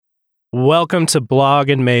Welcome to Blog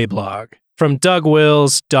and Mablog from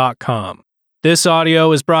DougWills.com. This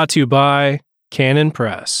audio is brought to you by Canon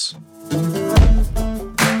Press.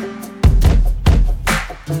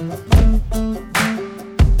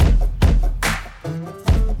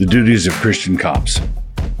 The Duties of Christian Cops,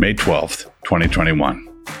 May 12th,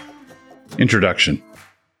 2021. Introduction.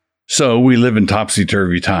 So, we live in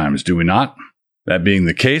topsy-turvy times, do we not? That being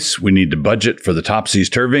the case, we need to budget for the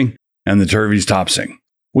topsies-turving and the turvies-topsing.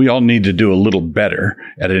 We all need to do a little better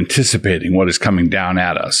at anticipating what is coming down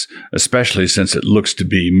at us, especially since it looks to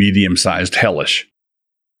be medium-sized hellish.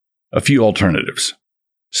 A few alternatives.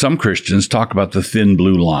 Some Christians talk about the thin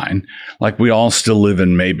blue line, like we all still live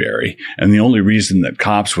in Mayberry, and the only reason that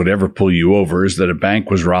cops would ever pull you over is that a bank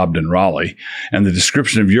was robbed in Raleigh, and the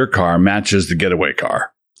description of your car matches the getaway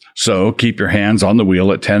car. So keep your hands on the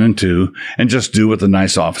wheel at 10 and 2, and just do what the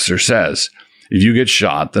nice officer says. If you get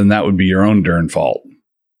shot, then that would be your own darn fault.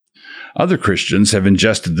 Other Christians have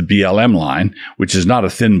ingested the BLM line, which is not a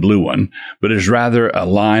thin blue one, but is rather a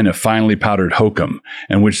line of finely powdered hokum,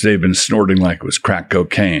 and which they've been snorting like it was crack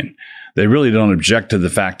cocaine. They really don't object to the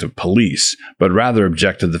fact of police, but rather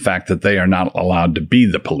object to the fact that they are not allowed to be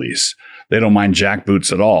the police. They don't mind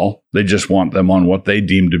jackboots at all. They just want them on what they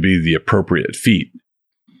deem to be the appropriate feet.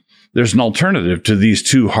 There's an alternative to these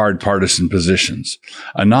two hard partisan positions.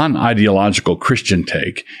 A non-ideological Christian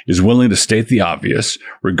take is willing to state the obvious,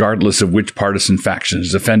 regardless of which partisan faction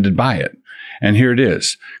is offended by it. And here it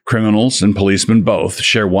is. Criminals and policemen both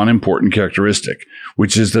share one important characteristic,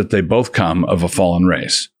 which is that they both come of a fallen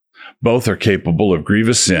race. Both are capable of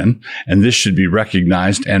grievous sin, and this should be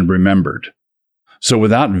recognized and remembered. So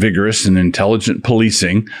without vigorous and intelligent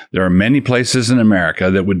policing, there are many places in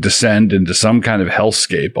America that would descend into some kind of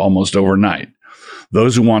hellscape almost overnight.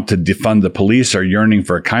 Those who want to defund the police are yearning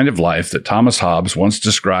for a kind of life that Thomas Hobbes once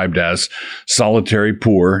described as solitary,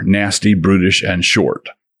 poor, nasty, brutish, and short.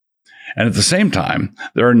 And at the same time,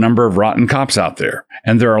 there are a number of rotten cops out there,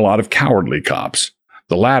 and there are a lot of cowardly cops.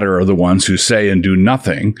 The latter are the ones who say and do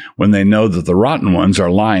nothing when they know that the rotten ones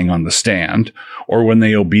are lying on the stand, or when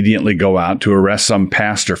they obediently go out to arrest some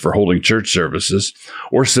pastor for holding church services,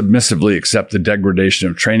 or submissively accept the degradation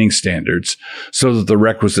of training standards so that the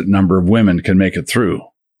requisite number of women can make it through.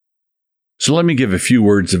 So let me give a few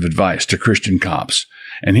words of advice to Christian cops,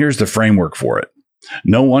 and here's the framework for it.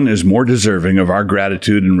 No one is more deserving of our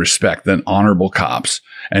gratitude and respect than honorable cops,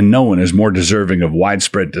 and no one is more deserving of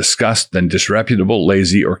widespread disgust than disreputable,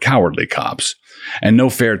 lazy, or cowardly cops. And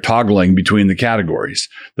no fair toggling between the categories.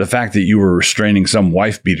 The fact that you were restraining some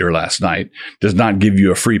wife-beater last night does not give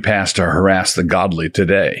you a free pass to harass the godly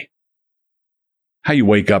today. How you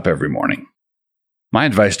wake up every morning. My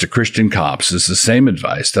advice to Christian cops is the same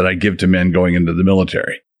advice that I give to men going into the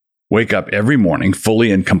military. Wake up every morning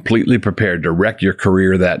fully and completely prepared to wreck your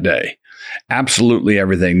career that day. Absolutely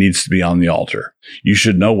everything needs to be on the altar. You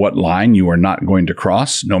should know what line you are not going to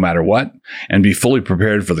cross, no matter what, and be fully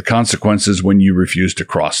prepared for the consequences when you refuse to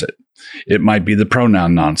cross it. It might be the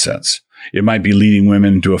pronoun nonsense. It might be leading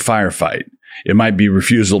women into a firefight. It might be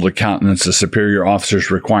refusal to countenance a superior officer's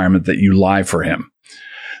requirement that you lie for him.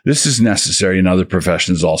 This is necessary in other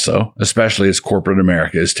professions also, especially as corporate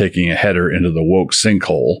America is taking a header into the woke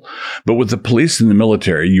sinkhole. But with the police and the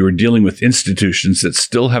military, you are dealing with institutions that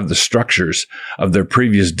still have the structures of their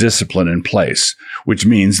previous discipline in place, which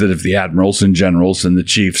means that if the admirals and generals and the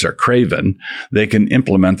chiefs are craven, they can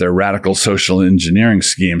implement their radical social engineering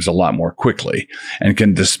schemes a lot more quickly and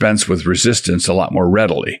can dispense with resistance a lot more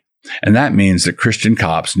readily. And that means that Christian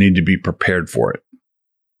cops need to be prepared for it.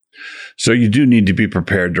 So you do need to be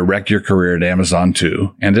prepared to wreck your career at Amazon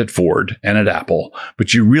too, and at Ford, and at Apple,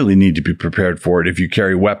 but you really need to be prepared for it if you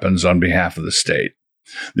carry weapons on behalf of the state.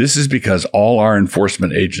 This is because all our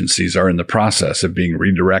enforcement agencies are in the process of being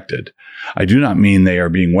redirected. I do not mean they are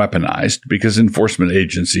being weaponized, because enforcement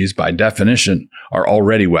agencies, by definition, are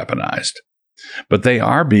already weaponized. But they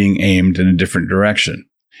are being aimed in a different direction.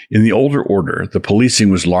 In the older order, the policing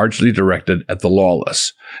was largely directed at the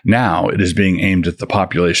lawless. Now it is being aimed at the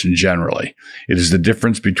population generally. It is the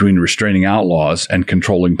difference between restraining outlaws and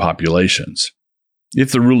controlling populations.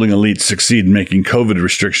 If the ruling elite succeed in making COVID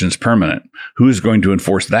restrictions permanent, who is going to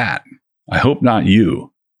enforce that? I hope not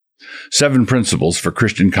you. 7 principles for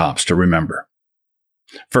Christian cops to remember.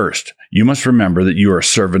 First, you must remember that you are a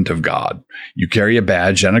servant of God. You carry a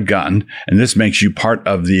badge and a gun, and this makes you part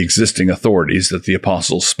of the existing authorities that the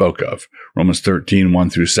apostles spoke of. Romans 13,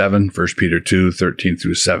 1-7, 1 Peter 2,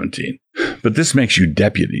 13-17. But this makes you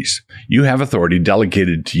deputies. You have authority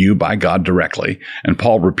delegated to you by God directly, and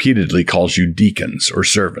Paul repeatedly calls you deacons or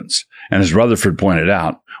servants. And as Rutherford pointed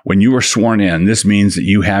out, When you are sworn in, this means that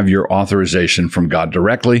you have your authorization from God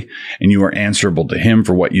directly, and you are answerable to Him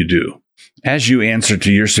for what you do. As you answer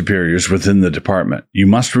to your superiors within the department, you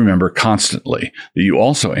must remember constantly that you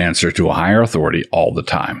also answer to a higher authority all the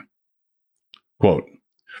time. Quote,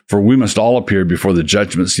 "For we must all appear before the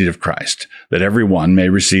judgment seat of Christ, that every one may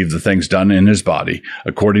receive the things done in his body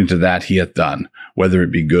according to that he hath done, whether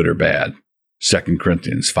it be good or bad." 2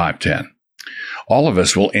 Corinthians 5:10. All of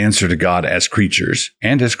us will answer to God as creatures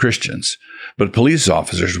and as Christians, but police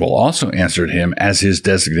officers will also answer to Him as His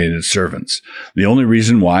designated servants. The only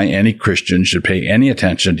reason why any Christian should pay any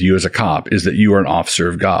attention to you as a cop is that you are an officer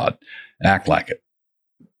of God. Act like it.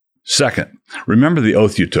 Second, remember the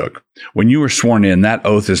oath you took. When you were sworn in, that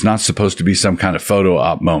oath is not supposed to be some kind of photo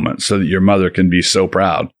op moment so that your mother can be so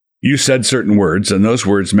proud. You said certain words, and those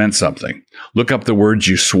words meant something. Look up the words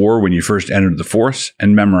you swore when you first entered the force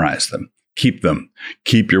and memorize them. Keep them.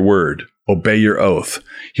 Keep your word. Obey your oath.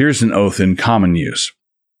 Here's an oath in common use.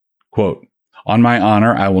 Quote, "On my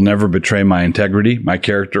honor, I will never betray my integrity, my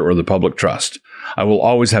character, or the public trust. I will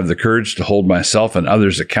always have the courage to hold myself and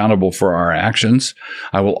others accountable for our actions.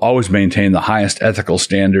 I will always maintain the highest ethical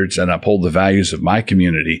standards and uphold the values of my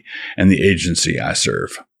community and the agency I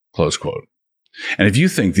serve." Close quote. And if you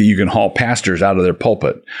think that you can haul pastors out of their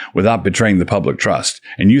pulpit without betraying the public trust,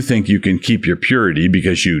 and you think you can keep your purity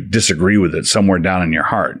because you disagree with it somewhere down in your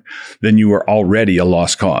heart, then you are already a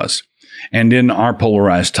lost cause. And in our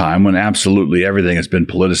polarized time, when absolutely everything has been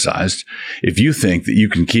politicized, if you think that you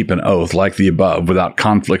can keep an oath like the above without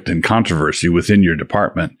conflict and controversy within your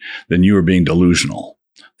department, then you are being delusional.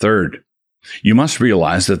 Third, you must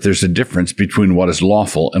realize that there's a difference between what is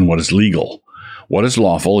lawful and what is legal. What is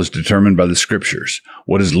lawful is determined by the Scriptures.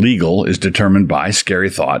 What is legal is determined by, scary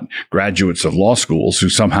thought, graduates of law schools who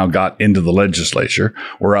somehow got into the legislature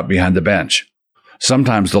or up behind the bench.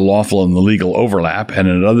 Sometimes the lawful and the legal overlap, and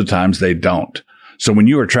at other times they don't. So when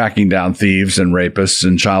you are tracking down thieves and rapists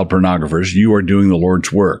and child pornographers, you are doing the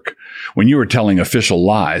Lord's work. When you are telling official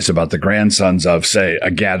lies about the grandsons of, say,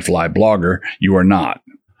 a gadfly blogger, you are not.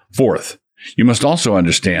 Fourth, you must also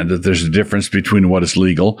understand that there's a difference between what is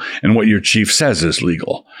legal and what your chief says is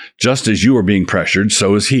legal. Just as you are being pressured,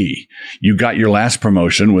 so is he. You got your last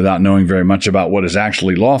promotion without knowing very much about what is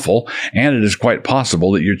actually lawful, and it is quite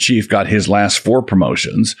possible that your chief got his last 4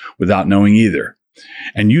 promotions without knowing either.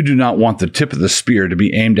 And you do not want the tip of the spear to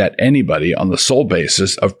be aimed at anybody on the sole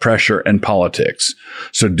basis of pressure and politics.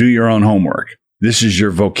 So do your own homework. This is your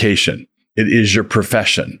vocation. It is your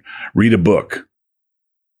profession. Read a book.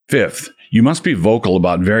 Fifth, you must be vocal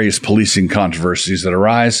about various policing controversies that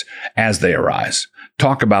arise as they arise.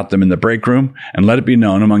 Talk about them in the break room and let it be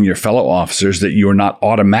known among your fellow officers that you are not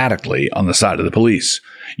automatically on the side of the police.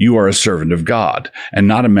 You are a servant of God and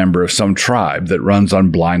not a member of some tribe that runs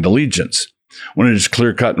on blind allegiance. When it is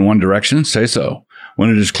clear-cut in one direction, say so. When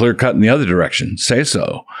it is clear-cut in the other direction, say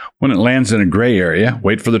so. When it lands in a gray area,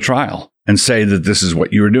 wait for the trial and say that this is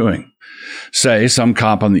what you are doing. Say some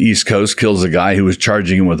cop on the East Coast kills a guy who was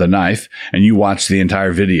charging him with a knife, and you watch the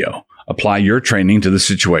entire video. Apply your training to the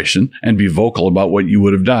situation and be vocal about what you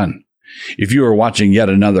would have done. If you are watching yet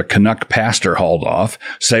another Canuck pastor hauled off,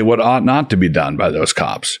 say what ought not to be done by those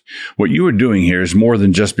cops. What you are doing here is more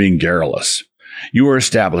than just being garrulous. You are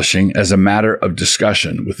establishing as a matter of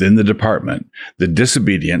discussion within the department that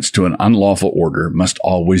disobedience to an unlawful order must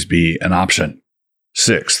always be an option.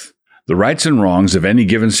 Sixth, the rights and wrongs of any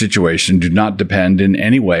given situation do not depend in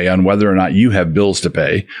any way on whether or not you have bills to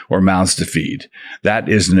pay or mouths to feed. That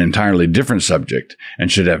is an entirely different subject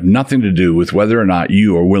and should have nothing to do with whether or not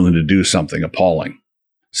you are willing to do something appalling.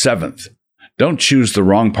 Seventh, don't choose the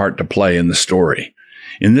wrong part to play in the story.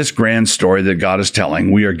 In this grand story that God is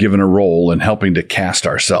telling, we are given a role in helping to cast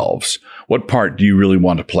ourselves. What part do you really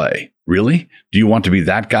want to play? Really? Do you want to be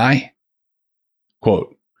that guy?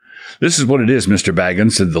 Quote, "This is what it is, Mr.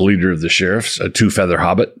 Baggins," said the leader of the sheriffs, a 2-feather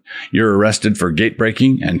hobbit. "You're arrested for gate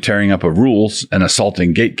breaking and tearing up of rules and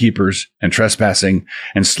assaulting gatekeepers and trespassing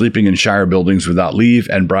and sleeping in shire buildings without leave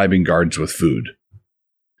and bribing guards with food."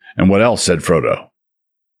 "And what else?" said Frodo.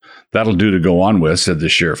 "That'll do to go on with," said the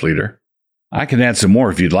sheriff leader. "I can add some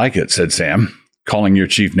more if you'd like it," said Sam, calling your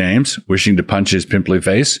chief names, wishing to punch his pimply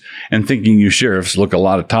face, and thinking you sheriffs look a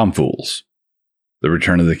lot of tomfools. The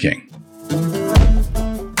Return of the King.